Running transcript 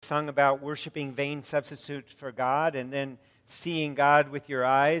sung about worshiping vain substitutes for God and then seeing God with your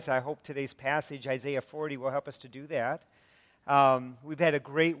eyes. I hope today's passage, Isaiah 40, will help us to do that. We've had a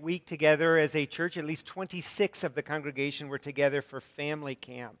great week together as a church. At least 26 of the congregation were together for family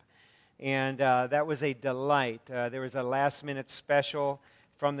camp. And that was a delight. There was a last-minute special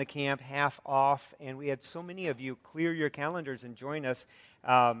from the camp, half off, and we had so many of you clear your calendars and join us.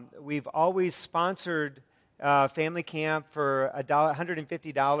 We've always sponsored family camp for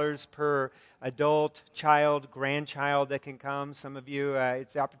 $150 per adult, child, grandchild that can come. Some of you,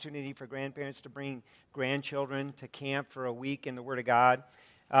 it's the opportunity for grandparents to bring grandchildren to camp for a week in the Word of God.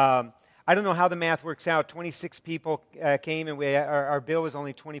 I don't know how the math works out. 26 people came, and our bill was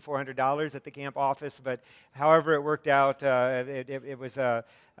only $2,400 at the camp office, but however it worked out, it was a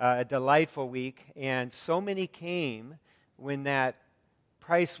delightful week, and so many came when that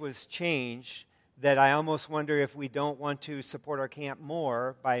price was changed that I almost wonder if we don't want to support our camp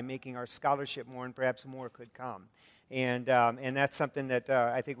more by making our scholarship more, and perhaps more could come. And that's something that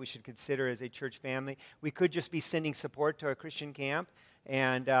I think we should consider as a church family. We could just be sending support to a Christian camp,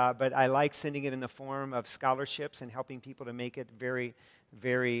 but I like sending it in the form of scholarships and helping people to make it very,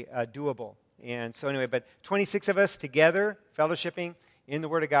 very doable. And so anyway, but 26 of us together, fellowshipping in the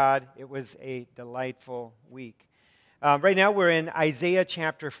Word of God. It was a delightful week. Right now we're in Isaiah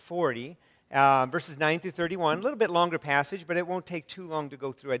chapter 40. Verses 9 through 31, a little bit longer passage, but it won't take too long to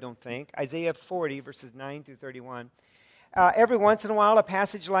go through, I don't think. Isaiah 40, verses 9 through 31. Every once in a while, a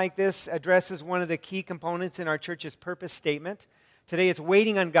passage like this addresses one of the key components in our church's purpose statement. Today, it's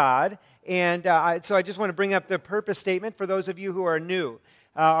waiting on God, and so I just want to bring up the purpose statement for those of you who are new.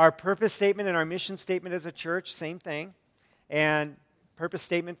 Our purpose statement and our mission statement as a church, same thing. And purpose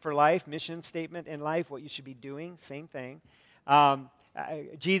statement for life, mission statement in life, what you should be doing, same thing.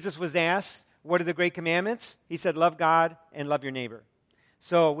 Jesus was asked, what are the great commandments? He said, love God and love your neighbor.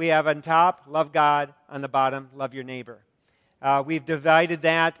 So we have on top, love God, on the bottom, love your neighbor. We've divided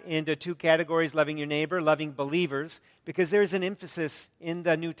that into two categories, loving your neighbor, loving believers, because there's an emphasis in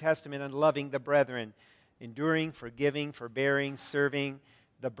the New Testament on loving the brethren, enduring, forgiving, forbearing, serving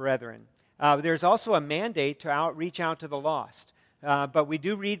the brethren. There's also a mandate to reach out to the lost. But we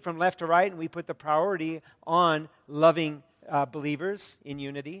do read from left to right, and we put the priority on loving believers in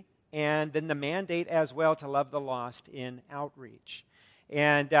unity, and then the mandate as well to love the lost in outreach.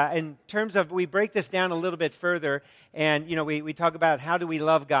 And in terms of, we break this down a little bit further, and we talk about how do we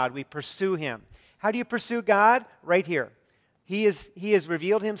love God? We pursue Him. How do you pursue God? Right here. He has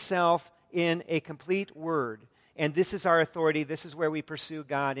revealed Himself in a complete word. And this is our authority. This is where we pursue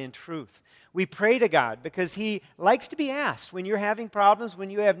God in truth. We pray to God because He likes to be asked. When you're having problems, when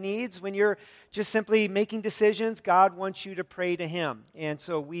you have needs, when you're just simply making decisions, God wants you to pray to Him. And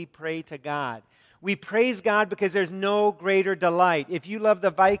so we pray to God. We praise God because there's no greater delight. If you love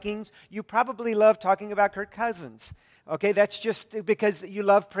the Vikings, you probably love talking about Kirk Cousins. Okay, that's just because you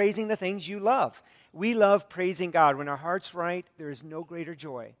love praising the things you love. We love praising God. When our heart's right, there is no greater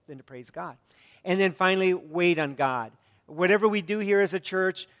joy than to praise God. And then finally, wait on God. Whatever we do here as a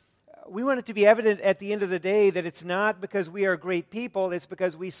church, we want it to be evident at the end of the day that it's not because we are great people, it's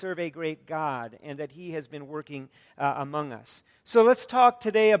because we serve a great God and that He has been working among us. So let's talk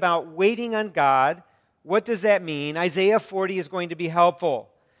today about waiting on God. What does that mean? Isaiah 40 is going to be helpful.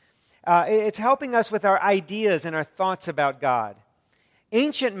 It's helping us with our ideas and our thoughts about God.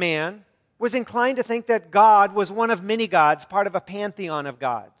 Ancient man was inclined to think that God was one of many gods, part of a pantheon of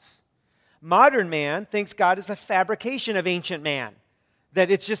gods. Modern man thinks God is a fabrication of ancient man,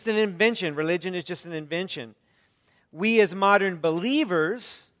 that it's just an invention. Religion is just an invention. We as modern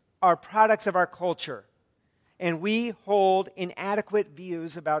believers are products of our culture, and we hold inadequate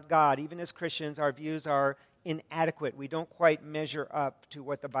views about God. Even as Christians, our views are inadequate. We don't quite measure up to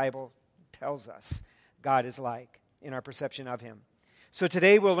what the Bible tells us God is like in our perception of Him. So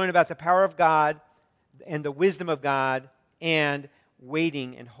today we'll learn about the power of God and the wisdom of God and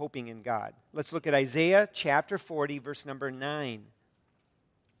waiting and hoping in God. Let's look at Isaiah chapter 40, verse number 9.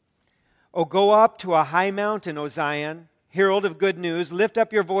 Oh, go up to a high mountain, O Zion, herald of good news. Lift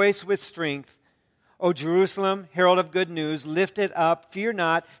up your voice with strength. O Jerusalem, herald of good news, lift it up, fear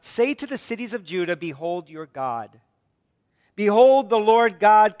not. Say to the cities of Judah, behold your God. Behold, the Lord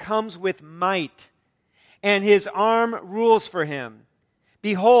God comes with might, and His arm rules for Him.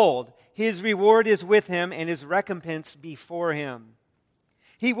 Behold, His reward is with Him, and His recompense before Him.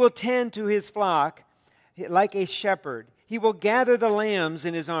 He will tend to His flock like a shepherd. He will gather the lambs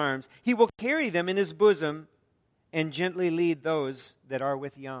in His arms. He will carry them in His bosom and gently lead those that are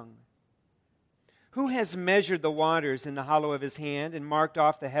with young. Who has measured the waters in the hollow of His hand and marked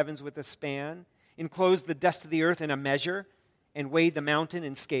off the heavens with a span, enclosed the dust of the earth in a measure? and weighed the mountain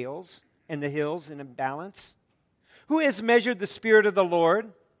in scales and the hills in a balance? Who has measured the Spirit of the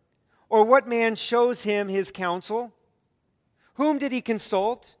Lord? Or what man shows him his counsel? Whom did he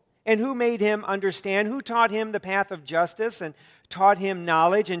consult? And who made him understand? Who taught him the path of justice and taught him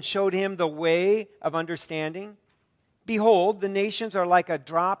knowledge and showed him the way of understanding? Behold, the nations are like a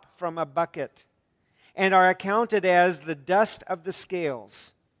drop from a bucket and are accounted as the dust of the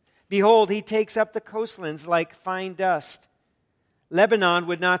scales. Behold, he takes up the coastlands like fine dust. Lebanon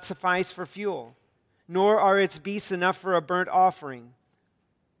would not suffice for fuel, nor are its beasts enough for a burnt offering.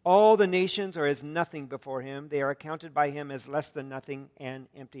 All the nations are as nothing before him. They are accounted by him as less than nothing and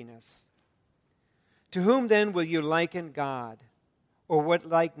emptiness. To whom then will you liken God? Or what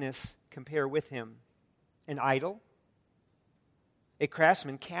likeness compare with him? An idol? A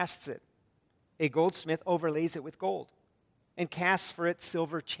craftsman casts it. A goldsmith overlays it with gold and casts for it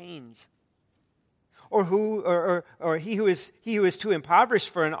silver chains. Or he who is too impoverished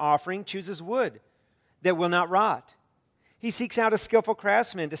for an offering chooses wood that will not rot. He seeks out a skillful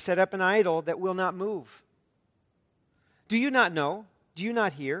craftsman to set up an idol that will not move. Do you not know? Do you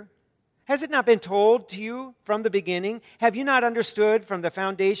not hear? Has it not been told to you from the beginning? Have you not understood from the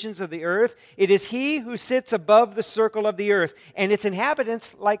foundations of the earth? It is he who sits above the circle of the earth, and its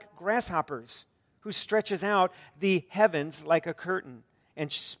inhabitants like grasshoppers, who stretches out the heavens like a curtain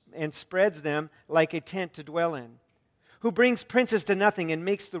and spreads them like a tent to dwell in, who brings princes to nothing and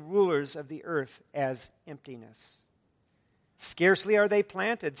makes the rulers of the earth as emptiness. Scarcely are they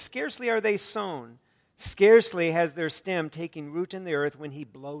planted, scarcely are they sown, scarcely has their stem taken root in the earth when he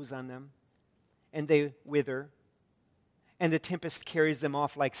blows on them, and they wither, and the tempest carries them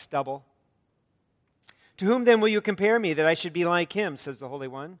off like stubble. To whom then will you compare me, that I should be like him, says the Holy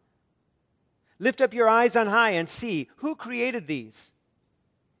One? Lift up your eyes on high and see, who created these?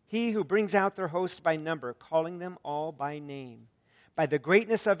 He who brings out their host by number, calling them all by name. By the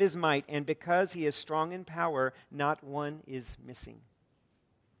greatness of his might, and because he is strong in power, not one is missing.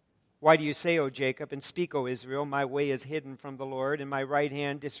 Why do you say, O Jacob, and speak, O Israel, my way is hidden from the Lord, and my right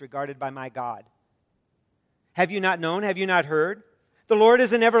hand disregarded by my God? Have you not known? Have you not heard? The Lord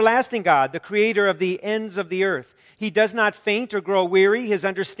is an everlasting God, the creator of the ends of the earth. He does not faint or grow weary. His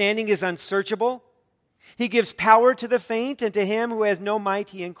understanding is unsearchable. He gives power to the faint, and to him who has no might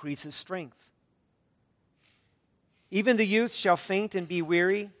he increases strength. Even the youth shall faint and be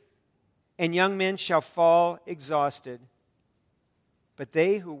weary, and young men shall fall exhausted. But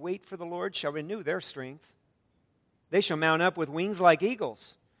they who wait for the Lord shall renew their strength. They shall mount up with wings like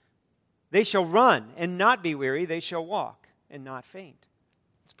eagles. They shall run and not be weary. They shall walk and not faint.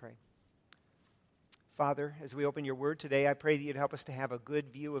 Let's pray. Father, as we open your word today, I pray that you'd help us to have a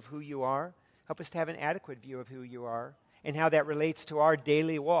good view of who you are. Help us to have an adequate view of who you are and how that relates to our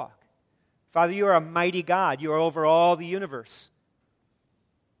daily walk. Father, you are a mighty God. You are over all the universe.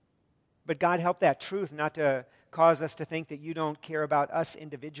 But God, help that truth not to cause us to think that you don't care about us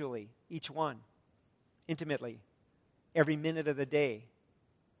individually, each one, intimately, every minute of the day.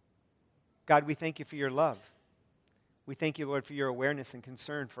 God, we thank you for your love. We thank you, Lord, for your awareness and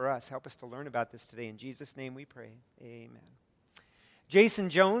concern for us. Help us to learn about this today. In Jesus' name we pray. Amen. Jason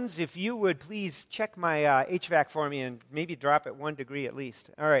Jones, if you would please check my HVAC for me and maybe drop it 1 degree at least.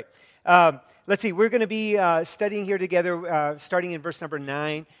 All right. Let's see. We're going to be studying here together, starting in verse number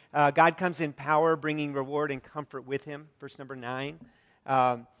 9. God comes in power, bringing reward and comfort with him. Verse number 9.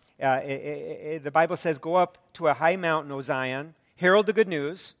 The Bible says, "Go up to a high mountain, O Zion, herald the good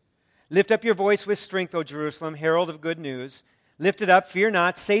news. Lift up your voice with strength, O Jerusalem, herald of good news. Lift it up, fear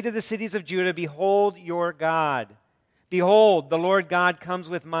not. Say to the cities of Judah, behold your God. Behold, the Lord God comes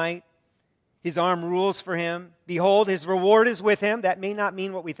with might. His arm rules for him. Behold, his reward is with him." That may not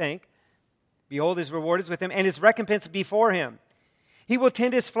mean what we think. Behold, his reward is with him, and his recompense before him. He will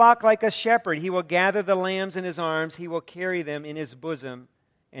tend his flock like a shepherd. He will gather the lambs in his arms. He will carry them in his bosom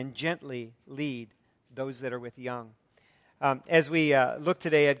and gently lead those that are with young. As we look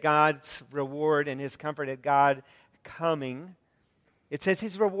today at God's reward and his comfort, at God coming, it says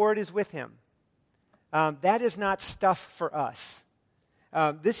his reward is with him. That is not stuff for us.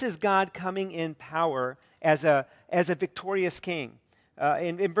 This is God coming in power as a victorious king.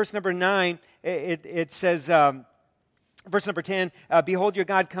 In verse number 9, it says, verse number 10, "Behold, your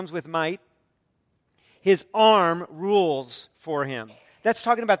God comes with might. His arm rules for him." That's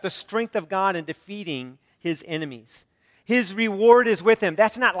talking about the strength of God in defeating his enemies. His reward is with him.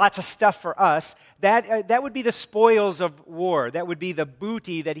 That's not lots of stuff for us. That would be the spoils of war. That would be the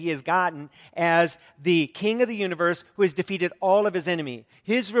booty that he has gotten as the king of the universe who has defeated all of his enemy.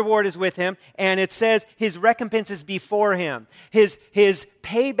 His reward is with him, and it says his recompense is before him. His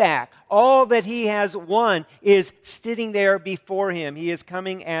payback, all that he has won, is sitting there before him. He is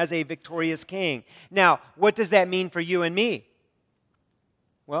coming as a victorious king. Now, what does that mean for you and me?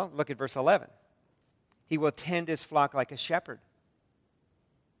 Well, look at verse 11. He will tend his flock like a shepherd.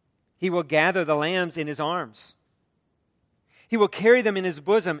 He will gather the lambs in his arms. He will carry them in his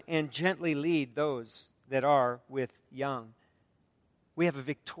bosom and gently lead those that are with young. We have a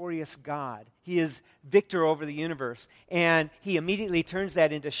victorious God. He is victor over the universe. And he immediately turns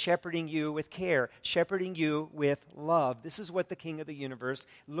that into shepherding you with care, shepherding you with love. This is what the king of the universe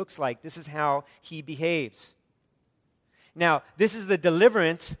looks like. This is how he behaves. Now, this is the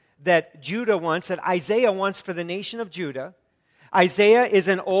deliverance that Judah wants, that Isaiah wants for the nation of Judah. Isaiah is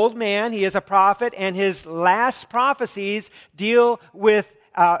an old man. He is a prophet, and his last prophecies deal with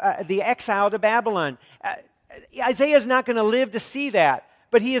the exile to Babylon. Isaiah is not going to live to see that,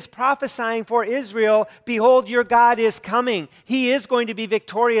 but he is prophesying for Israel, behold, your God is coming. He is going to be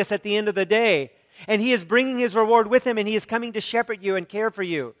victorious at the end of the day, and he is bringing his reward with him, and he is coming to shepherd you and care for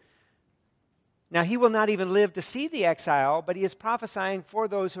you. Now, he will not even live to see the exile, but he is prophesying for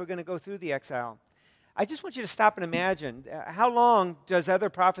those who are going to go through the exile. I just want you to stop and imagine, how long does other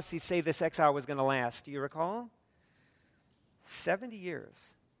prophecies say this exile was going to last? Do you recall? 70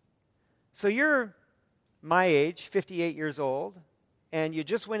 years. So you're my age, 58 years old, and you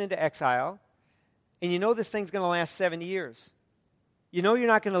just went into exile, and you know this thing's going to last 70 years. You know you're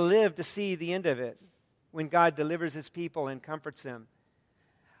not going to live to see the end of it when God delivers his people and comforts them.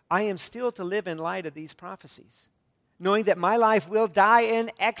 I am still to live in light of these prophecies. Knowing that my life will die in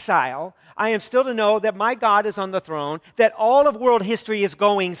exile, I am still to know that my God is on the throne, that all of world history is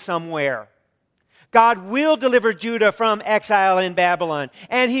going somewhere. God will deliver Judah from exile in Babylon,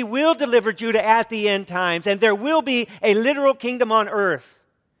 and he will deliver Judah at the end times, and there will be a literal kingdom on earth.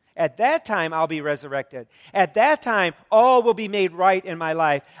 At that time, I'll be resurrected. At that time, all will be made right in my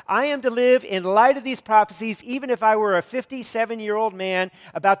life. I am to live in light of these prophecies, even if I were a 57-year-old man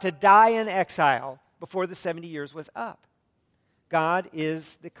about to die in exile before the 70 years was up. God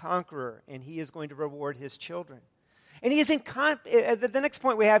is the conqueror, and he is going to reward his children. And he is the next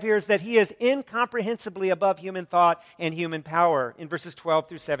point we have here is that he is incomprehensibly above human thought and human power in verses 12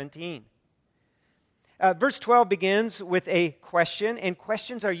 through 17. Verse 12 begins with a question, and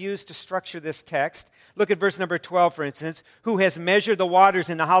questions are used to structure this text. Look at verse number 12, for instance. Who has measured the waters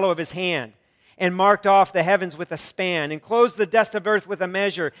in the hollow of his hand, and marked off the heavens with a span, and closed the dust of earth with a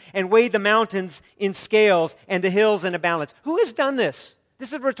measure, and weighed the mountains in scales, and the hills in a balance? Who has done this? This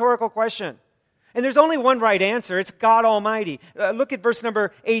is a rhetorical question. And there's only one right answer. It's God Almighty. Look at verse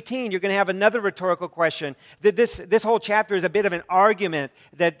number 18. You're going to have another rhetorical question. This whole chapter is a bit of an argument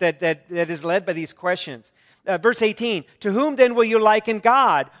that is led by these questions. Verse 18, to whom then will you liken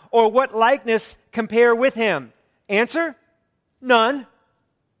God? Or what likeness compare with him? Answer, none.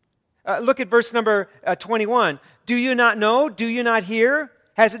 Look at verse number 21. Do you not know? Do you not hear?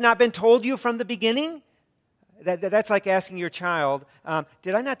 Has it not been told you from the beginning? That's like asking your child,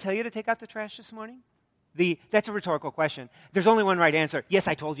 did I not tell you to take out the trash this morning? That's a rhetorical question. There's only one right answer. Yes,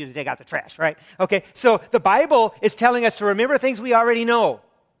 I told you to take out the trash, right? Okay, so the Bible is telling us to remember things we already know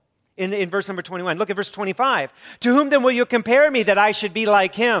in verse number 21. Look at verse 25. To whom then will you compare me that I should be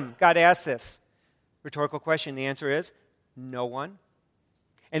like him? God asked this. Rhetorical question. The answer is no one.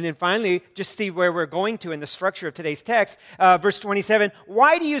 And then finally, just see where we're going to in the structure of today's text. Verse 27,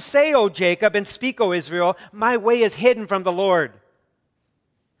 why do you say, O Jacob, and speak, O Israel, my way is hidden from the Lord?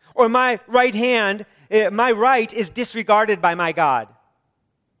 Or my right is disregarded by my God.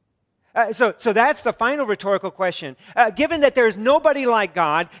 So that's the final rhetorical question. Given that there's nobody like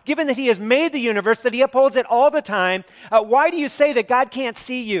God, given that he has made the universe, that he upholds it all the time, why do you say that God can't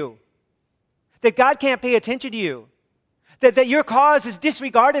see you? That God can't pay attention to you? That your cause is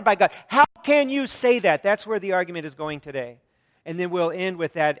disregarded by God. How can you say that? That's where the argument is going today. And then we'll end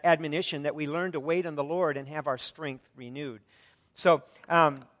with that admonition that we learn to wait on the Lord and have our strength renewed. So,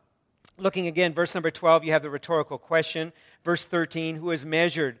 looking again, verse number 12, you have the rhetorical question. Verse 13, who has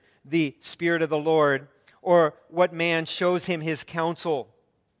measured the Spirit of the Lord? Or what man shows him his counsel?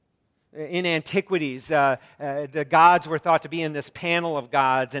 In antiquities, the gods were thought to be in this panel of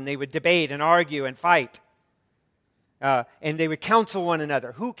gods, and they would debate and argue and fight. And they would counsel one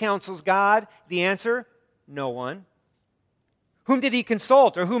another. Who counsels God? The answer, no one. Whom did he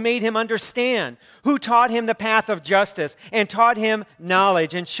consult, or who made him understand? Who taught him the path of justice, and taught him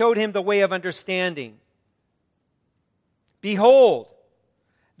knowledge, and showed him the way of understanding? Behold,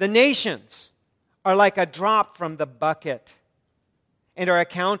 the nations are like a drop from the bucket and are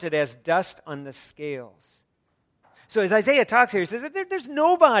accounted as dust on the scales. So as Isaiah talks here, he says that there's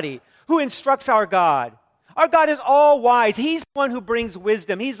nobody who instructs our God. Our God is all wise. He's the one who brings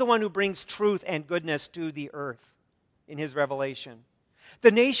wisdom. He's the one who brings truth and goodness to the earth in his revelation.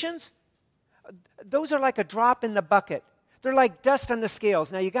 The nations, those are like a drop in the bucket. They're like dust on the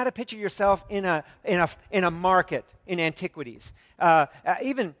scales. Now, you got to picture yourself in a market in antiquities.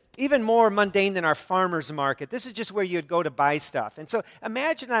 Even more mundane than our farmer's market. This is just where you'd go to buy stuff. And so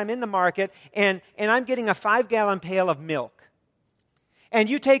imagine I'm in the market and I'm getting a 5-gallon pail of milk. And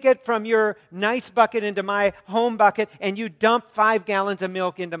you take it from your nice bucket into my home bucket and you dump 5 gallons of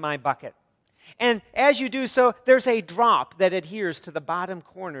milk into my bucket. And as you do so, there's a drop that adheres to the bottom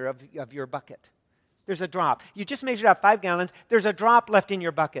corner of your bucket. There's a drop. You just measured out 5 gallons. There's a drop left in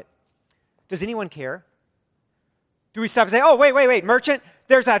your bucket. Does anyone care? Do we stop and say, oh, wait, merchant,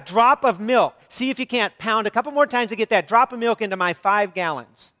 there's a drop of milk. See if you can't pound a couple more times to get that drop of milk into my 5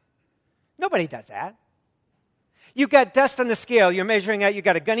 gallons. Nobody does that. You've got dust on the scale. You're measuring out, you've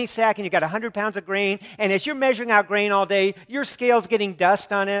got a gunny sack and you've got 100 pounds of grain. And as you're measuring out grain all day, your scale's getting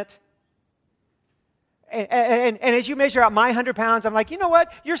dust on it. And as you measure out my 100 pounds, I'm like, you know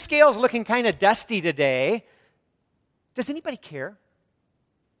what? Your scale's looking kind of dusty today. Does anybody care?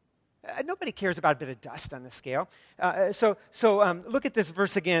 Nobody cares about a bit of dust on the scale. So look at this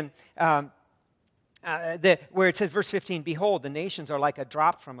verse again, where it says, verse 15, behold, the nations are like a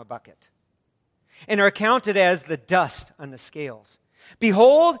drop from a bucket and are accounted as the dust on the scales.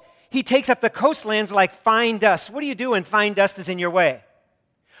 Behold, he takes up the coastlands like fine dust. What do you do when fine dust is in your way?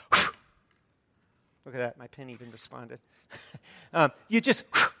 Look at that. My pen even responded. You just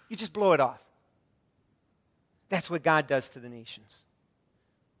blow it off. That's what God does to the nations.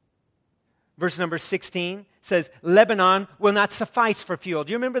 Verse number 16 says, Lebanon will not suffice for fuel.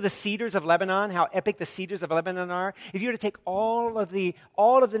 Do you remember the cedars of Lebanon, how epic the cedars of Lebanon are? If you were to take all of the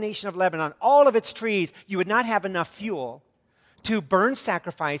nation of Lebanon, all of its trees, you would not have enough fuel to burn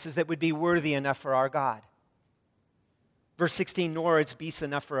sacrifices that would be worthy enough for our God. Verse 16, nor its beasts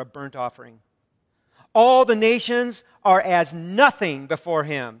enough for a burnt offering. All the nations are as nothing before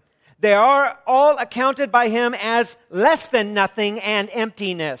him. They are all accounted by him as less than nothing and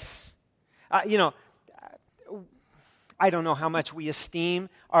emptiness. I don't know how much we esteem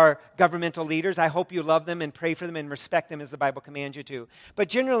our governmental leaders. I hope you love them and pray for them and respect them as the Bible commands you to. But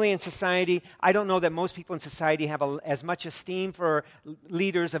generally in society, I don't know that most people in society have as much esteem for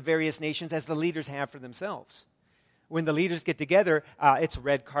leaders of various nations as the leaders have for themselves. When the leaders get together, it's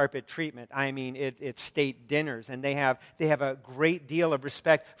red carpet treatment. I mean, it's state dinners, and they have a great deal of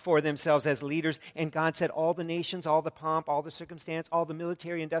respect for themselves as leaders. And God said, all the nations, all the pomp, all the circumstance, all the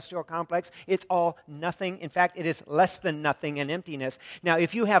military-industrial complex, it's all nothing. In fact, it is less than nothing and emptiness. Now,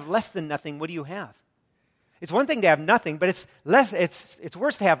 if you have less than nothing, what do you have? It's one thing to have nothing, but it's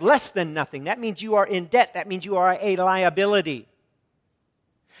worse to have less than nothing. That means you are in debt. That means you are a liability.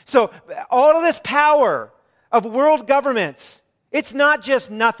 So all of this power of world governments, it's not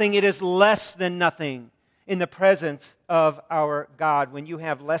just nothing, it is less than nothing in the presence of our God. When you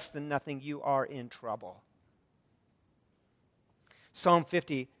have less than nothing, you are in trouble. Psalm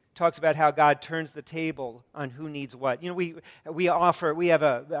 50 talks about how God turns the table on who needs what. You know, we have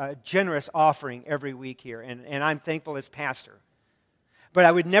a generous offering every week here, and I'm thankful as pastor. But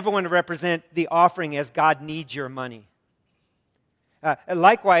I would never want to represent the offering as God needs your money.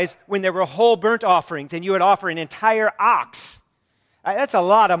 Likewise, when there were whole burnt offerings and you would offer an entire ox, that's a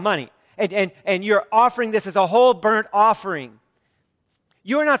lot of money. And you're offering this as a whole burnt offering.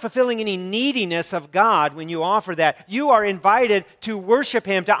 You're not fulfilling any neediness of God when you offer that. You are invited to worship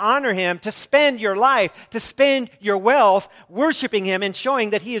him, to honor him, to spend your life, to spend your wealth worshiping him and showing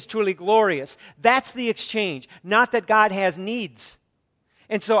that he is truly glorious. That's the exchange, not that God has needs.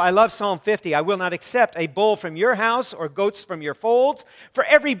 And so I love Psalm 50. I will not accept a bull from your house or goats from your folds, for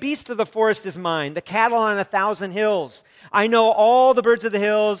every beast of the forest is mine, the cattle on 1,000 hills. I know all the birds of the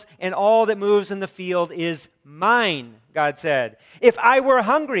hills, and all that moves in the field is mine, God said. If I were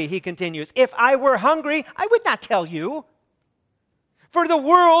hungry, he continues, if I were hungry, I would not tell you. For the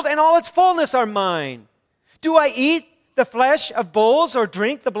world and all its fullness are mine. Do I eat the flesh of bulls or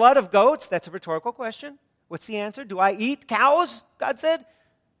drink the blood of goats? That's a rhetorical question. What's the answer? Do I eat cows? God said.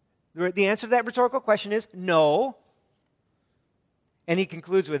 The answer to that rhetorical question is no. And he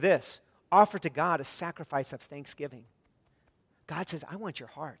concludes with this: offer to God a sacrifice of thanksgiving. God says, I want your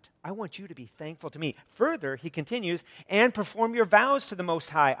heart. I want you to be thankful to me. Further, he continues, and perform your vows to the Most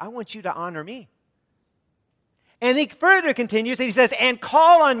High. I want you to honor me. And he further continues, and he says, and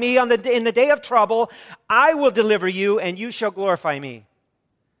call on me in the day of trouble. I will deliver you, and you shall glorify me.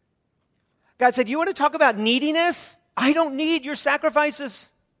 God said, you want to talk about neediness? I don't need your sacrifices.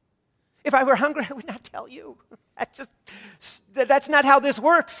 If I were hungry, I would not tell you. That's not how this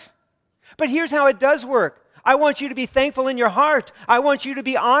works. But here's how it does work. I want you to be thankful in your heart. I want you to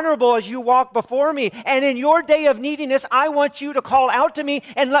be honorable as you walk before me. And in your day of neediness, I want you to call out to me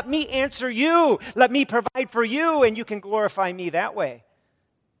and let me answer you. Let me provide for you, and you can glorify me that way.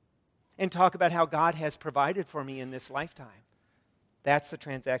 And talk about how God has provided for me in this lifetime. That's the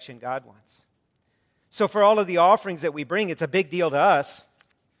transaction God wants. So for all of the offerings that we bring, it's a big deal to us.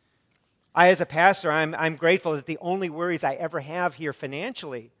 As a pastor, I'm grateful that the only worries I ever have here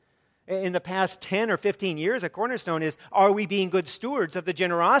financially in the past 10 or 15 years at Cornerstone is, are we being good stewards of the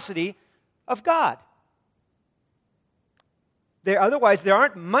generosity of God? Otherwise, there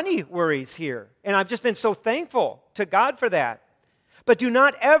aren't money worries here. And I've just been so thankful to God for that. But do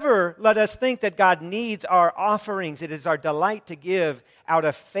not ever let us think that God needs our offerings. It is our delight to give out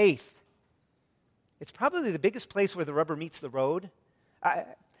of faith. It's probably the biggest place where the rubber meets the road.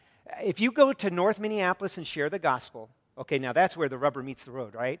 If you go to North Minneapolis and share the gospel, okay, now that's where the rubber meets the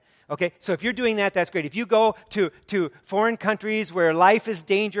road, right? Okay, so if you're doing that, that's great. If you go to foreign countries where life is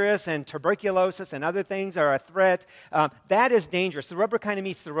dangerous and tuberculosis and other things are a threat, that is dangerous. The rubber kind of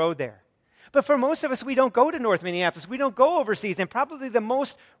meets the road there. But for most of us, we don't go to North Minneapolis. We don't go overseas. And probably the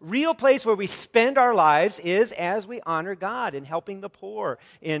most real place where we spend our lives is as we honor God in helping the poor,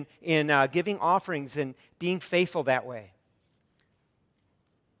 in giving offerings and being faithful that way.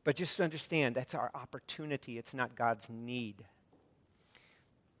 But just to understand, that's our opportunity. It's not God's need.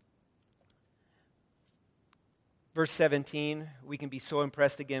 Verse 17, we can be so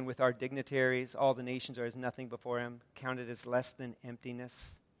impressed again with our dignitaries. All the nations are as nothing before him, counted as less than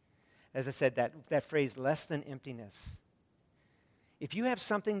emptiness. As I said, that phrase, less than emptiness. If you have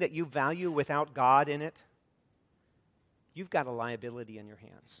something that you value without God in it, you've got a liability in your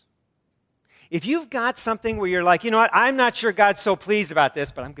hands. If you've got something where you're like, you know what, I'm not sure God's so pleased about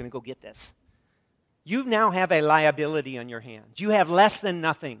this, but I'm going to go get this. You now have a liability on your hands. You have less than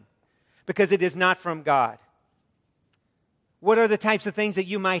nothing because it is not from God. What are the types of things that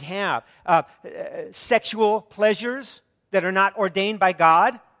you might have? Sexual pleasures that are not ordained by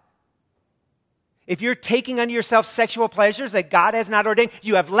God. If you're taking unto yourself sexual pleasures that God has not ordained,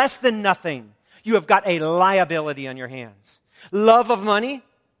 you have less than nothing. You have got a liability on your hands. Love of money.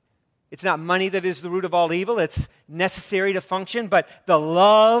 It's not money that is the root of all evil. It's necessary to function, but the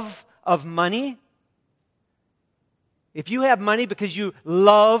love of money. If you have money because you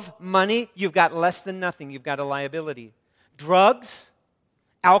love money, you've got less than nothing. You've got a liability. Drugs,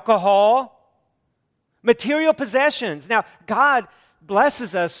 alcohol, material possessions. Now, God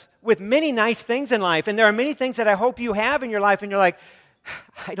blesses us with many nice things in life, and there are many things that I hope you have in your life, and you're like,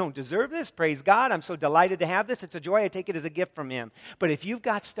 I don't deserve this. Praise God. I'm so delighted to have this. It's a joy. I take it as a gift from him. But if you've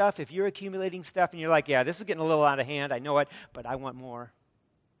got stuff, if you're accumulating stuff, and you're like, yeah, this is getting a little out of hand. I know it, but I want more.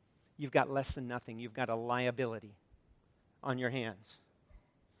 You've got less than nothing. You've got a liability on your hands.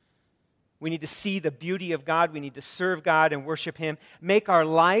 We need to see the beauty of God. We need to serve God and worship him. Make our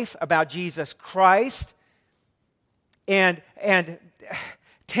life about Jesus Christ. And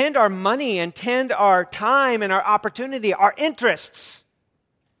tend our money and tend our time and our opportunity, our interests.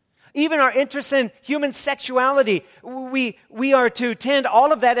 Even our interests in human sexuality. We are to tend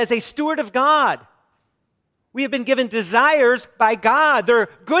all of that as a steward of God. We have been given desires by God. They're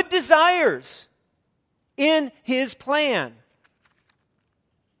good desires in his plan.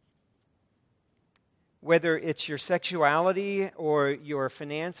 Whether it's your sexuality or your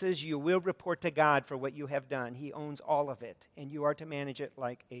finances, you will report to God for what you have done. He owns all of it, and you are to manage it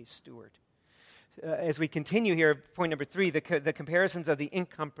like a steward. As we continue here, point number 3, the comparisons of the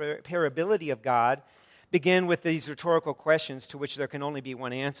incomparability of God begin with these rhetorical questions to which there can only be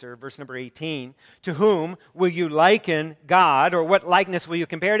one answer. Verse number 18, to whom will you liken God, or what likeness will you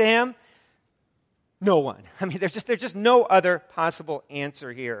compare to him? No one. I mean, there's just no other possible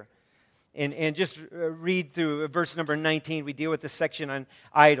answer here. And just read through verse number 19. We deal with this section on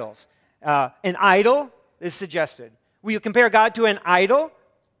idols. An idol is suggested. Will you compare God to an idol?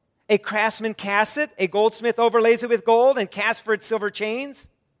 A craftsman casts it, a goldsmith overlays it with gold and casts for it silver chains.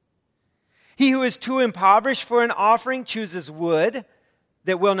 He who is too impoverished for an offering chooses wood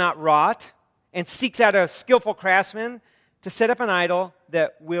that will not rot and seeks out a skillful craftsman to set up an idol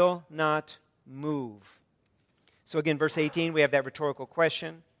that will not move. So again, verse 18, we have that rhetorical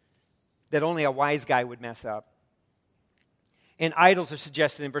question that only a wise guy would mess up. And idols are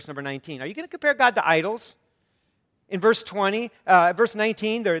suggested in verse number 19. Are you going to compare God to idols? In verse 20, verse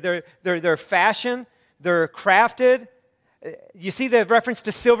 19, they're fashion, They're crafted. You see the reference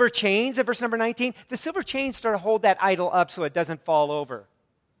to silver chains in verse number 19? The silver chains start to hold that idol up so it doesn't fall over.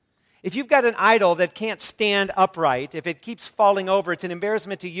 If you've got an idol that can't stand upright, if it keeps falling over, it's an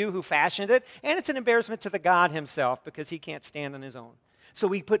embarrassment to you who fashioned it, and it's an embarrassment to the God himself because he can't stand on his own. So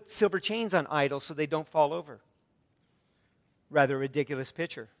we put silver chains on idols so they don't fall over. Rather ridiculous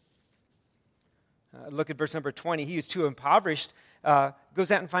picture. Look at verse number 20. He who's too impoverished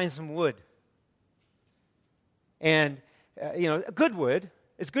goes out and finds some wood. And, good wood,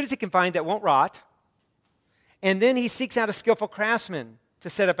 as good as he can find that won't rot. And then he seeks out a skillful craftsman to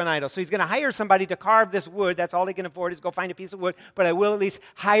set up an idol. So he's going to hire somebody to carve this wood. That's all he can afford is go find a piece of wood. But I will at least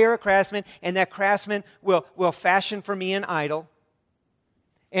hire a craftsman, and that craftsman will fashion for me an idol.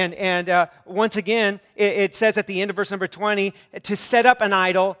 And once again, it says at the end of verse number 20, to set up an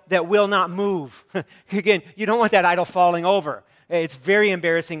idol that will not move. Again, you don't want that idol falling over. It's very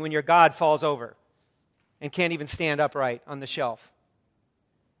embarrassing when your God falls over and can't even stand upright on the shelf.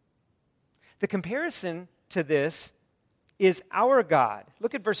 The comparison to this is our God.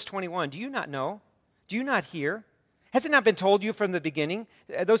 Look at verse 21. Do you not know? Do you not hear? Has it not been told you from the beginning?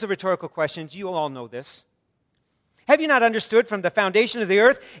 Those are rhetorical questions. You all know this. Have you not understood from the foundation of the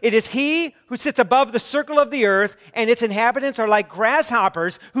earth? It is he who sits above the circle of the earth, and its inhabitants are like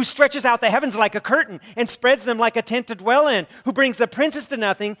grasshoppers, who stretches out the heavens like a curtain and spreads them like a tent to dwell in, who brings the princes to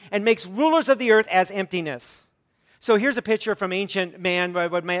nothing and makes rulers of the earth as emptiness. So here's a picture from ancient man,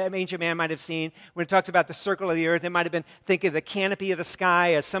 what ancient man might have seen. When it talks about the circle of the earth, it might have been thinking of the canopy of the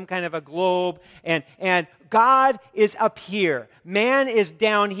sky as some kind of a globe. And God is up here. Man is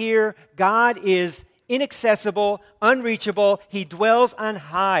down here. God is inaccessible, unreachable. He dwells on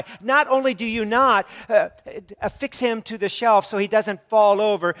high. Not only do you not affix him to the shelf so he doesn't fall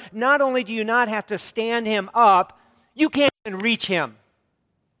over, not only do you not have to stand him up, you can't even reach him.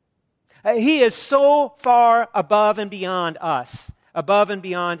 He is so far above and beyond us, above and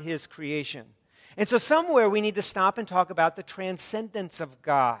beyond his creation. And so somewhere we need to stop and talk about the transcendence of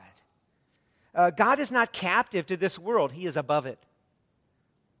God. God is not captive to this world. He is above it.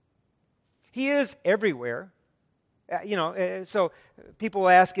 He is everywhere. So people will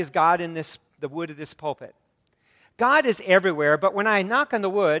ask, is God in the wood of this pulpit? God is everywhere, but when I knock on the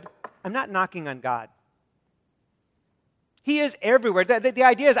wood, I'm not knocking on God. He is everywhere. The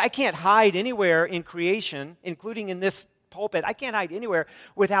idea is I can't hide anywhere in creation, including in this pulpit. I can't hide anywhere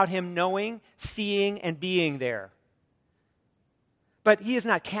without him knowing, seeing, and being there. But he is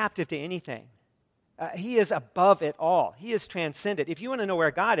not captive to anything. He is above it all. He is transcendent. If you want to know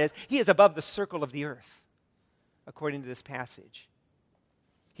where God is, he is above the circle of the earth, according to this passage.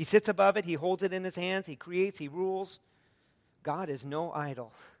 He sits above it. He holds it in his hands. He creates. He rules. God is no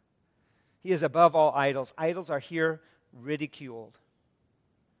idol. He is above all idols. Idols are here ridiculed.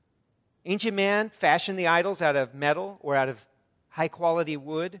 Ancient man fashioned the idols out of metal or out of high-quality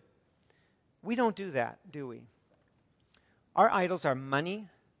wood. We don't do that, do we? Our idols are money,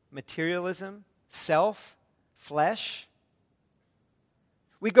 materialism, self, flesh.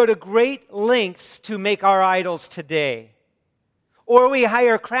 We go to great lengths to make our idols today. Or we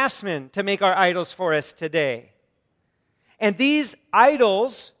hire craftsmen to make our idols for us today. And these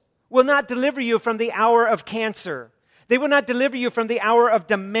idols will not deliver you from the hour of cancer. They will not deliver you from the hour of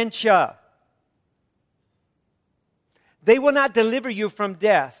dementia. They will not deliver you from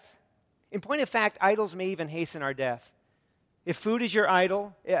death. In point of fact, idols may even hasten our death. If food is your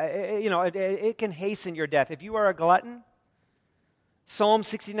idol, it can hasten your death. If you are a glutton, Psalm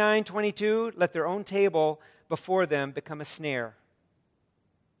 69:22, let their own table before them become a snare.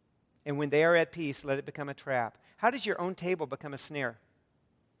 And when they are at peace, let it become a trap. How does your own table become a snare?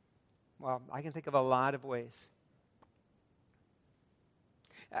 Well, I can think of a lot of ways.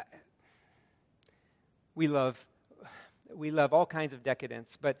 We love all kinds of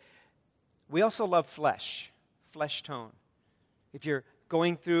decadence, but we also love flesh tone. If you're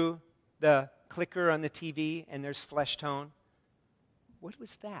going through the clicker on the TV and there's flesh tone, what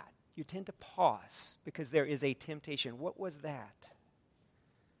was that? You tend to pause because there is a temptation. What was that?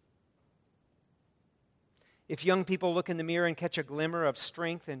 If young people look in the mirror and catch a glimmer of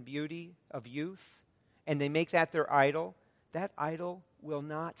strength and beauty, of youth, and they make that their idol, that idol will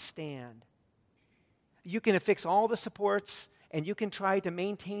not stand. You can affix all the supports and you can try to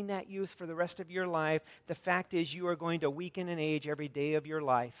maintain that youth for the rest of your life. The fact is you are going to weaken in age every day of your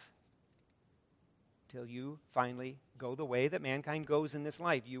life till you finally go the way that mankind goes in this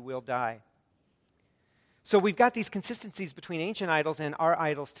life. You will die. So we've got these consistencies between ancient idols and our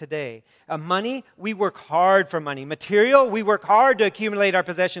idols today. Money, we work hard for money. Material, we work hard to accumulate our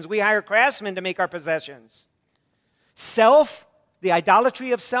possessions. We hire craftsmen to make our possessions. Self, The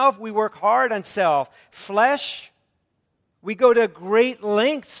idolatry of self, we work hard on self. Flesh, we go to great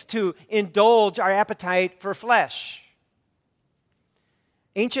lengths to indulge our appetite for flesh.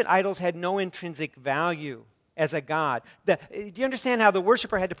 Ancient idols had no intrinsic value as a god. Do you understand how the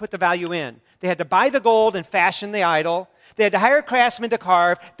worshiper had to put the value in? They had to buy the gold and fashion the idol. They had to hire craftsmen to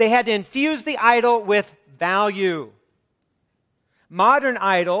carve. They had to infuse the idol with value. Modern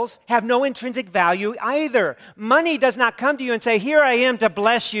idols have no intrinsic value either. Money does not come to you and say, here I am to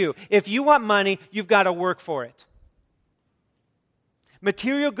bless you. If you want money, you've got to work for it.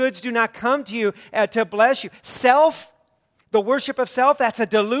 Material goods do not come to you to bless you. Self, the worship of self, that's a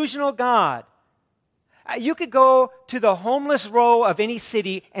delusional god. You could go to the homeless row of any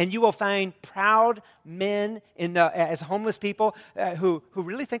city and you will find proud men as homeless people who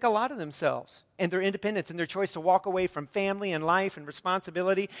really think a lot of themselves and their independence and their choice to walk away from family and life and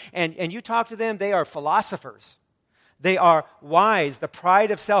responsibility. And you talk to them, they are philosophers. They are wise, the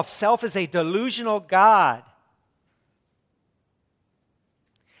pride of self. Self is a delusional god.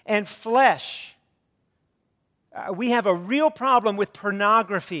 And flesh. We have a real problem with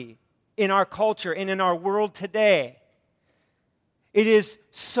pornography in our culture and in our world today. It is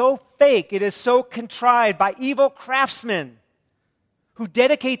so fake, it is so contrived by evil craftsmen who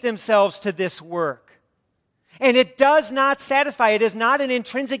dedicate themselves to this work. And it does not satisfy. It is not an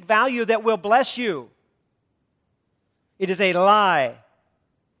intrinsic value that will bless you. It is a lie.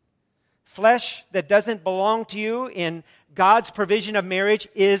 Flesh that doesn't belong to you in God's provision of marriage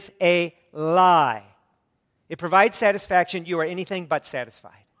is a lie. It provides satisfaction. You are anything but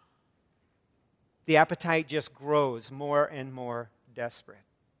satisfied. The appetite just grows more and more desperate.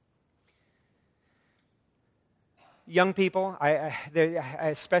 Young people,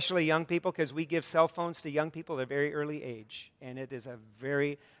 especially young people, because we give cell phones to young people at a very early age, and it is a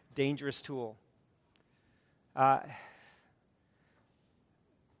very dangerous tool.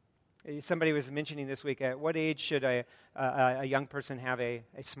 Somebody was mentioning this week, at what age should a young person have a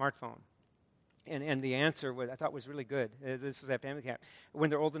smartphone? And the answer I thought was really good. This was at Family Camp.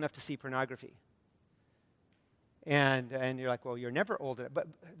 When they're old enough to see pornography. And you're like, well, you're never old enough. But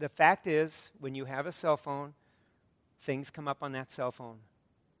the fact is, when you have a cell phone, things come up on that cell phone.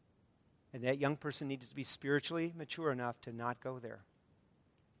 And that young person needs to be spiritually mature enough to not go there.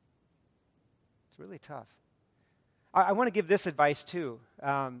 It's really tough. I want to give this advice too.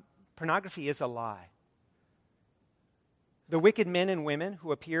 Pornography is a lie. The wicked men and women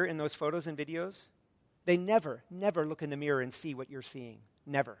who appear in those photos and videos, they never look in the mirror and see what you're seeing.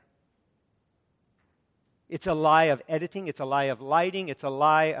 Never. It's a lie of editing. It's a lie of lighting. It's a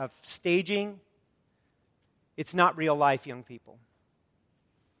lie of staging. It's not real life, young people.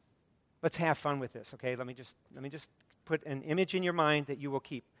 Let's have fun with this, okay? Let me just put an image in your mind that you will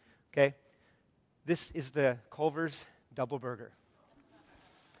keep, okay? This is the Culver's Double Burger.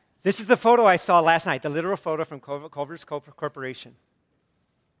 This is the photo I saw last night, the literal photo from Culver's Corporation.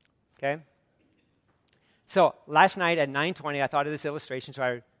 Okay? So last night at 9:20, I thought of this illustration, so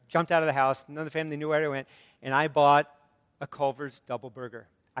I jumped out of the house. None of the family knew where I went, and I bought a Culver's Double Burger.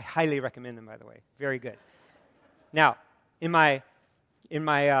 I highly recommend them, by the way. Very good. Now, in my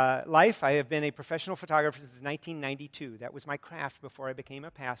life, I have been a professional photographer since 1992. That was my craft before I became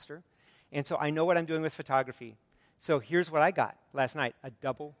a pastor, and so I know what I'm doing with photography. So here's what I got last night, a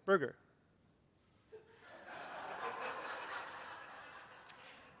double burger.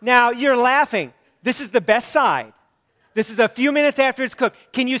 Now, you're laughing. This is the best side. This is a few minutes after it's cooked.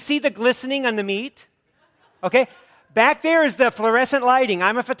 Can you see the glistening on the meat? Okay? Back there is the fluorescent lighting.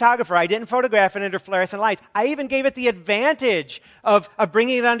 I'm a photographer. I didn't photograph it under fluorescent lights. I even gave it the advantage of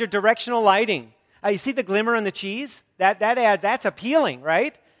bringing it under directional lighting. You see the glimmer on the cheese? That's appealing,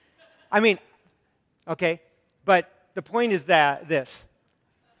 right? I mean, okay. But the point is this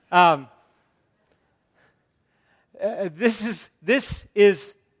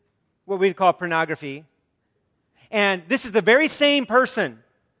is what we'd call pornography, and this is the very same person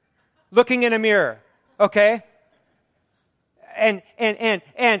looking in a mirror. Okay, and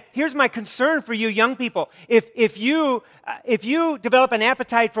here's my concern for you, young people. If you develop an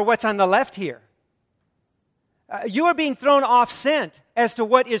appetite for what's on the left here, you are being thrown off scent as to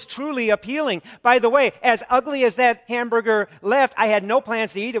what is truly appealing. By the way, as ugly as that hamburger left, I had no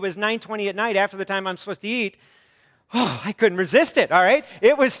plans to eat. It was 9:20 at night after the time I'm supposed to eat. Oh, I couldn't resist it, all right?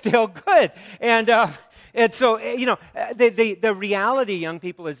 It was still good. And so, the reality, young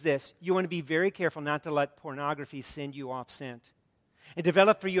people, is this. You want to be very careful not to let pornography send you off scent and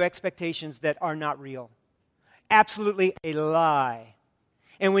develop for you expectations that are not real. Absolutely a lie.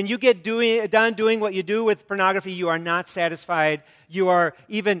 And when you get done doing what you do with pornography, you are not satisfied. You are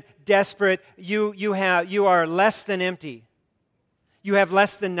even desperate. You are less than empty. you have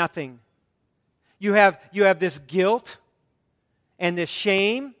less than nothing. You have this guilt and this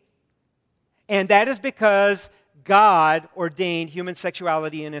shame, and that is because God ordained human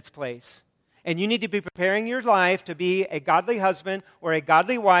sexuality in its place. And you need to be preparing your life to be a godly husband or a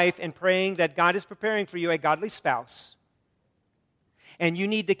godly wife and praying that God is preparing for you a godly spouse. And you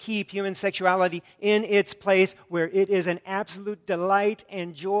need to keep human sexuality in its place where it is an absolute delight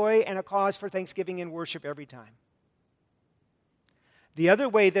and joy and a cause for thanksgiving and worship every time. The other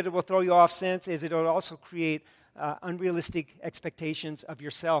way that it will throw you off sense is it will also create unrealistic expectations of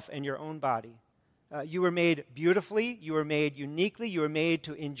yourself and your own body. You were made beautifully, you were made uniquely, you were made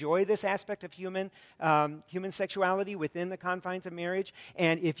to enjoy this aspect of human sexuality within the confines of marriage.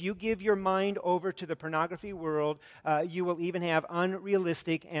 And if you give your mind over to the pornography world, you will even have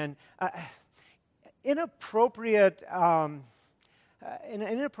unrealistic and inappropriate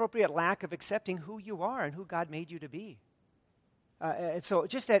lack of accepting who you are and who God made you to be. And so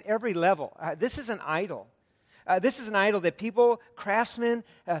just at every level, this is an idol. This is an idol that people, craftsmen,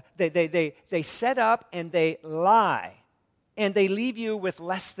 they set up and they lie. And they leave you with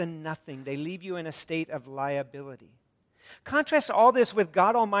less than nothing. They leave you in a state of liability. Contrast all this with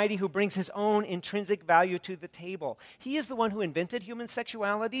God Almighty, who brings His own intrinsic value to the table. He is the one who invented human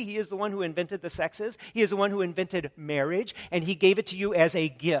sexuality. He is the one who invented the sexes. He is the one who invented marriage, and He gave it to you as a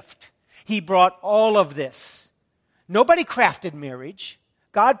gift. He brought all of this. Nobody crafted marriage.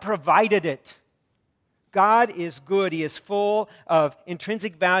 God provided it. God is good. He is full of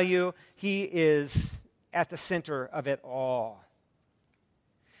intrinsic value. He is at the center of it all.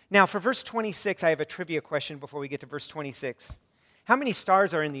 Now, for verse 26, I have a trivia question before we get to verse 26. How many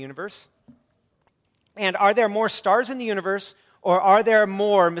stars are in the universe? And are there more stars in the universe, or are there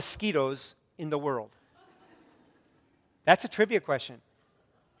more mosquitoes in the world? That's a trivia question.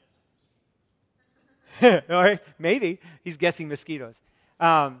 All right, maybe. He's guessing mosquitoes.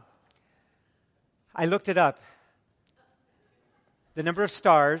 I looked it up. The number of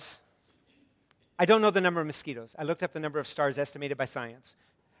stars, I don't know the number of mosquitoes. I looked up the number of stars estimated by science.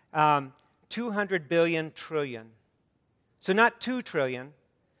 200 billion trillion. So not 2 trillion,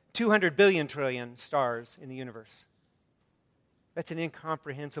 200 billion trillion stars in the universe. That's an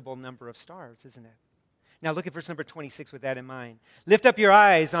incomprehensible number of stars, isn't it? Now look at verse number 26 with that in mind. Lift up your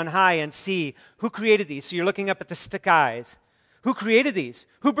eyes on high and see who created these. So you're looking up at the skies. Who created these?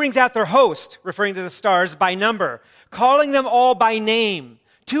 Who brings out their host, referring to the stars, by number, calling them all by name?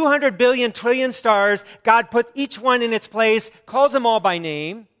 200 billion trillion stars, God put each one in its place, calls them all by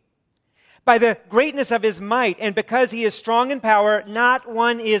name. By the greatness of His might, and because He is strong in power, not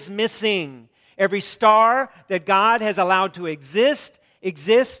one is missing. Every star that God has allowed to exists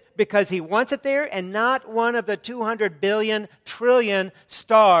because He wants it there, and not one of the 200 billion trillion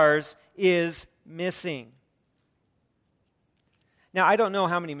stars is missing. Now, I don't know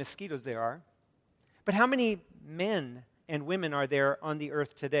how many mosquitoes there are, but how many men and women are there on the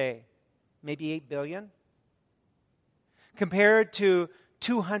earth today? Maybe 8 billion? Compared to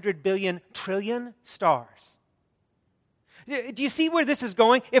 200 billion trillion stars. Do you see where this is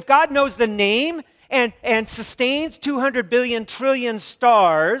going? If God knows the name and sustains 200 billion trillion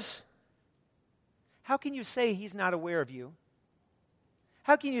stars, how can you say He's not aware of you?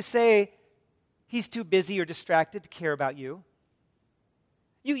 How can you say He's too busy or distracted to care about you?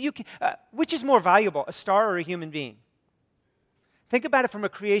 Which is more valuable, a star or a human being? Think about it from a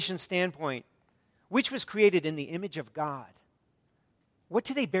creation standpoint. Which was created in the image of God? What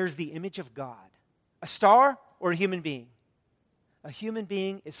today bears the image of God? A star or a human being? A human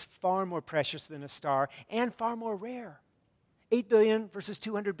being is far more precious than a star and far more rare. 8 billion versus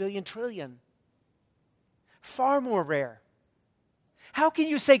 200 billion trillion. Far more rare. How can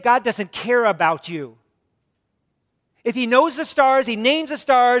you say God doesn't care about you? If He knows the stars, He names the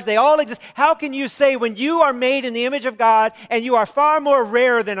stars, they all exist. How can you say when you are made in the image of God and you are far more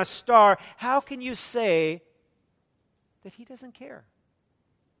rare than a star, how can you say that He doesn't care?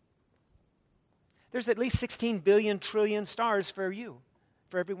 There's at least 16 billion trillion stars for you,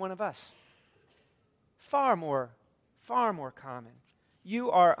 for every one of us. Far more common. You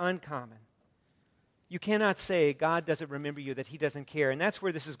are uncommon. You cannot say God doesn't remember you, that He doesn't care. And that's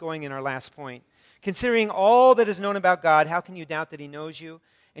where this is going in our last point. Considering all that is known about God, how can you doubt that He knows you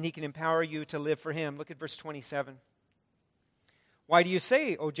and He can empower you to live for Him? Look at verse 27. Why do you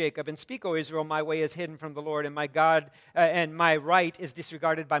say, O Jacob, and speak, O Israel, my way is hidden from the Lord, and my God and my right is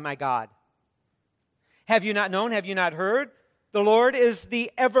disregarded by my God? Have you not known? Have you not heard? The Lord is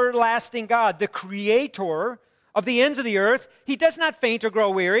the everlasting God, the creator of the ends of the earth. He does not faint or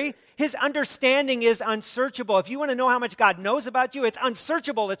grow weary. His understanding is unsearchable. If you want to know how much God knows about you, it's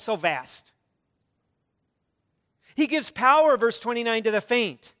unsearchable. It's so vast. He gives power, verse 29, to the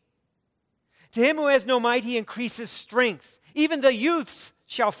faint. To him who has no might, he increases strength. Even the youths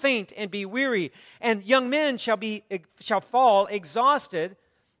shall faint and be weary, and young men shall fall exhausted.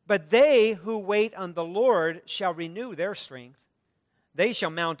 But they who wait on the Lord shall renew their strength. They shall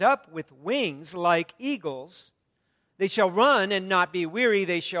mount up with wings like eagles. They shall run and not be weary.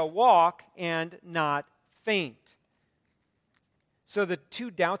 They shall walk and not faint. So the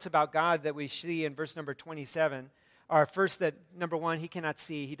two doubts about God that we see in verse number 27 are first that, number one, he cannot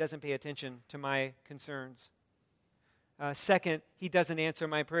see. He doesn't pay attention to my concerns. Second, he doesn't answer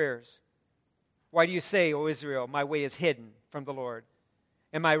my prayers. Why do you say, O Israel, my way is hidden from the Lord,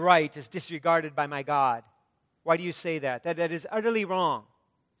 and my right is disregarded by my God? Why do you say that? That is utterly wrong.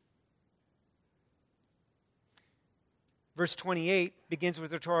 Verse 28 begins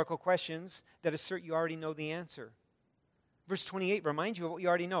with rhetorical questions that assert you already know the answer. Verse 28 reminds you of what you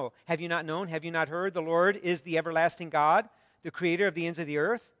already know. Have you not known? Have you not heard? The Lord is the everlasting God, the creator of the ends of the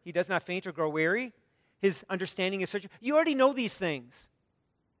earth. He does not faint or grow weary. His understanding is searching. You already know these things.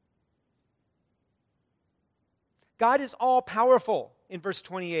 God is all-powerful in verse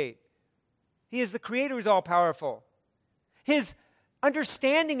 28. He is the creator who's all-powerful. His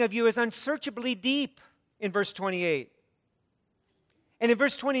understanding of you is unsearchably deep in verse 28. And in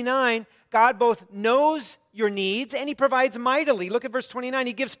verse 29, God both knows your needs and he provides mightily. Look at verse 29.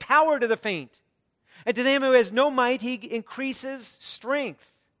 He gives power to the faint. And to them who has no might, he increases strength.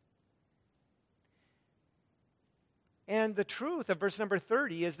 And the truth of verse number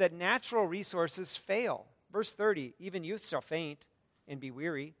 30 is that natural resources fail. Verse 30, even youth shall faint and be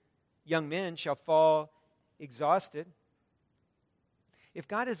weary. Young men shall fall exhausted. If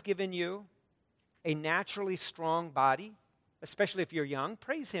God has given you a naturally strong body, especially if you're young,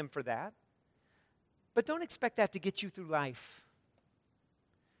 praise him for that. But don't expect that to get you through life.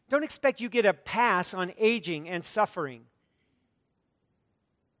 Don't expect you get a pass on aging and suffering.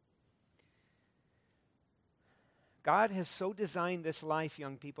 God has so designed this life,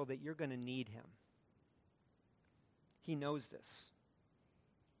 young people, that you're going to need him. He knows this.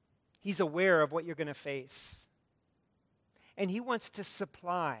 He's aware of what you're going to face. And he wants to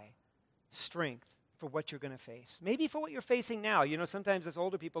supply strength for what you're going to face. Maybe for what you're facing now. You know, sometimes as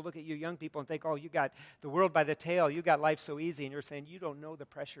older people look at you young people and think, oh, you got the world by the tail. You got life so easy. And you're saying, you don't know the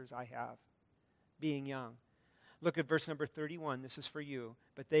pressures I have being young. Look at verse number 31. This is for you.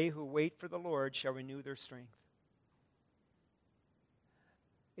 But they who wait for the Lord shall renew their strength.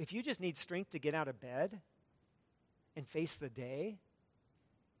 If you just need strength to get out of bed and face the day,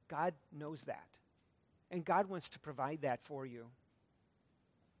 God knows that. And God wants to provide that for you.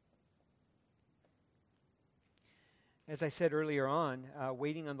 As I said earlier on,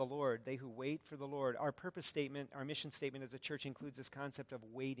 waiting on the Lord, they who wait for the Lord. Our purpose statement, our mission statement as a church includes this concept of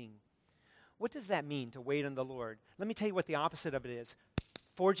waiting. What does that mean, to wait on the Lord? Let me tell you what the opposite of it is.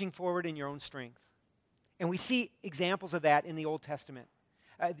 Forging forward in your own strength. And we see examples of that in the Old Testament.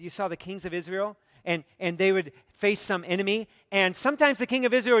 You saw the kings of Israel, and they would face some enemy, and sometimes the king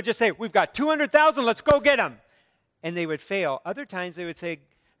of Israel would just say, we've got 200,000, let's go get them. And they would fail. Other times they would say,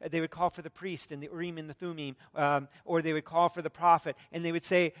 they would call for the priest and the Urim and the Thummim, or they would call for the prophet, and they would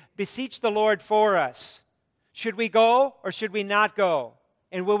say, beseech the Lord for us. Should we go or should we not go?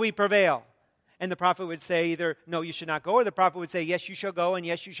 And will we prevail? And the prophet would say either, no, you should not go, or the prophet would say, yes, you shall go, and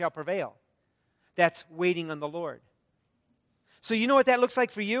yes, you shall prevail. That's waiting on the Lord. So you know what that looks like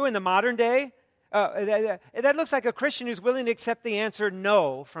for you in the modern day? That looks like a Christian who's willing to accept the answer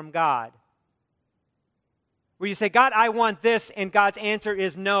no from God. Where you say, God, I want this, and God's answer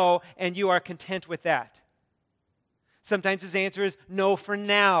is no, and you are content with that. Sometimes his answer is no for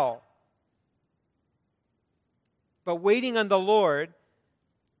now. But waiting on the Lord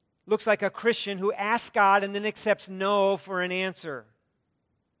looks like a Christian who asks God and then accepts no for an answer.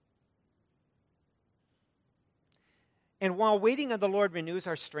 And while waiting on the Lord renews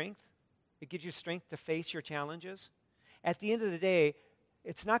our strength, it gives you strength to face your challenges. At the end of the day,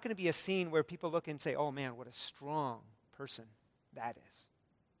 it's not going to be a scene where people look and say, oh man, what a strong person that is.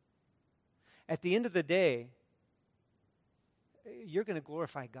 At the end of the day, you're going to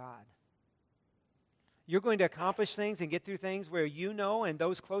glorify God. You're going to accomplish things and get through things where you know and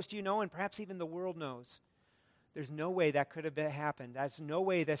those close to you know, and perhaps even the world knows. There's no way that could have happened. There's no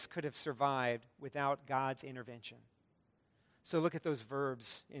way this could have survived without God's intervention. So look at those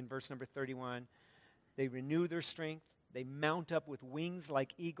verbs in verse number 31. They renew their strength. They mount up with wings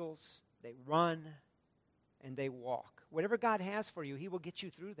like eagles. They run and they walk. Whatever God has for you, he will get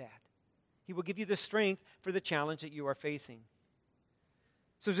you through that. He will give you the strength for the challenge that you are facing.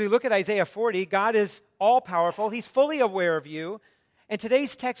 So as we look at Isaiah 40, God is all-powerful. He's fully aware of you. And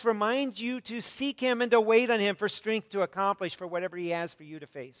today's text reminds you to seek Him and to wait on Him for strength to accomplish for whatever He has for you to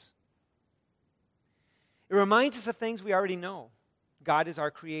face. It reminds us of things we already know. God is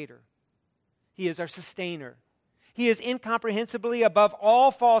our creator. He is our sustainer. He is incomprehensibly above all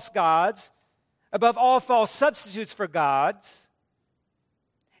false gods, above all false substitutes for gods,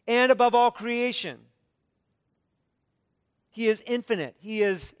 and above all creation. He is infinite. He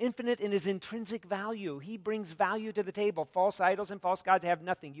is infinite in His intrinsic value. He brings value to the table. False idols and false gods have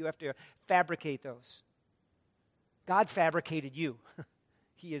nothing. You have to fabricate those. God fabricated you.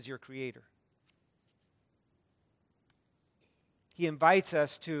 He is your creator. He invites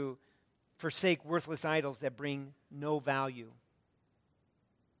us to forsake worthless idols that bring no value.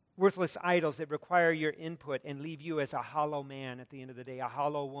 Worthless idols that require your input and leave you as a hollow man at the end of the day, a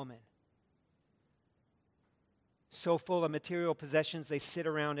hollow woman. So full of material possessions, they sit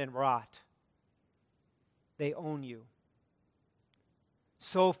around and rot. They own you.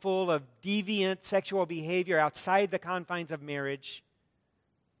 So full of deviant sexual behavior outside the confines of marriage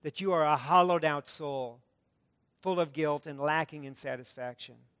that you are a hollowed out soul, full of guilt and lacking in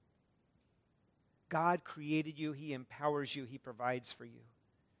satisfaction. God created you. He empowers you. He provides for you.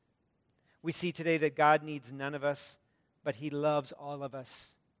 We see today that God needs none of us, but He loves all of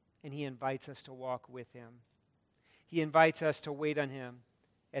us, and He invites us to walk with Him. He invites us to wait on Him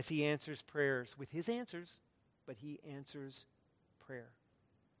as He answers prayers with His answers, but He answers prayer.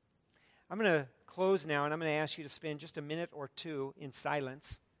 I'm going to close now, and I'm going to ask you to spend just a minute or two in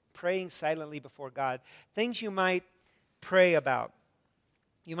silence, praying silently before God. Things you might pray about.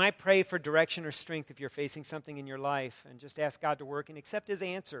 You might pray for direction or strength if you're facing something in your life, and just ask God to work and accept His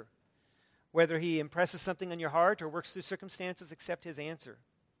answer. Whether He impresses something on your heart or works through circumstances, accept His answer.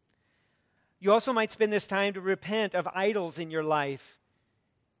 You also might spend this time to repent of idols in your life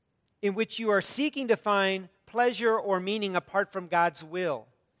in which you are seeking to find pleasure or meaning apart from God's will.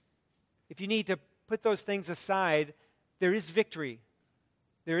 If you need to put those things aside, there is victory.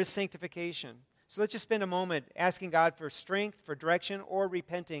 There is sanctification. So let's just spend a moment asking God for strength, for direction, or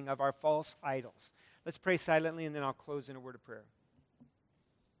repenting of our false idols. Let's pray silently, and then I'll close in a word of prayer.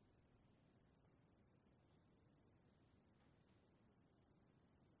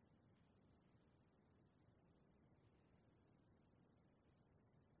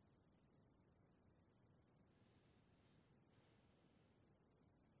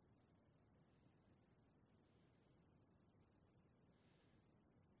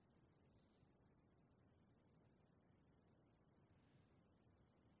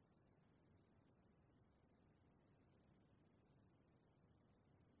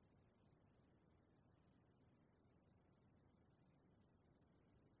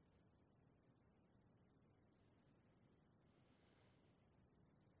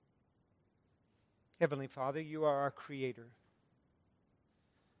 Heavenly Father, You are our Creator.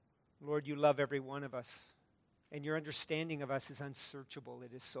 Lord, You love every one of us, and Your understanding of us is unsearchable.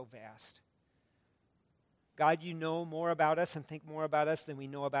 It is so vast. God, You know more about us and think more about us than we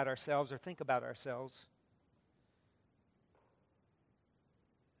know about ourselves or think about ourselves.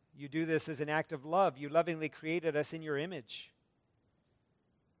 You do this as an act of love. You lovingly created us in Your image,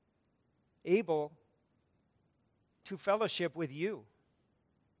 able to fellowship with You.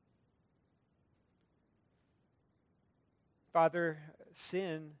 Father,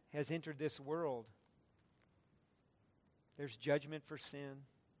 sin has entered this world. There's judgment for sin.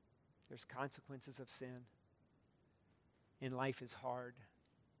 There's consequences of sin. And life is hard.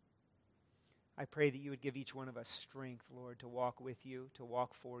 I pray that You would give each one of us strength, Lord, to walk with You, to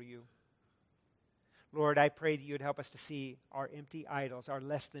walk for You. Lord, I pray that You would help us to see our empty idols, our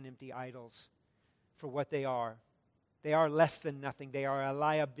less than empty idols, for what they are. They are less than nothing. They are a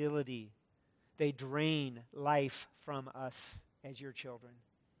liability. They drain life from us as Your children.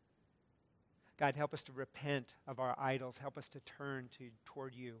 God, help us to repent of our idols. Help us to turn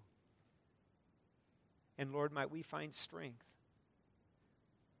toward You. And Lord, might we find strength.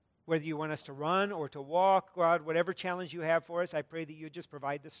 Whether You want us to run or to walk, God, whatever challenge You have for us, I pray that You would just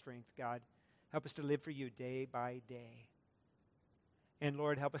provide the strength, God. Help us to live for You day by day. And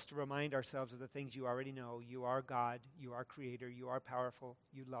Lord, help us to remind ourselves of the things You already know. You are God. You are Creator. You are powerful.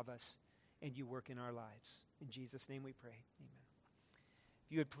 You love us. And You work in our lives. In Jesus' name we pray. Amen.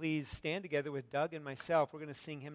 If you would please stand together with Doug and myself, we're going to sing hymn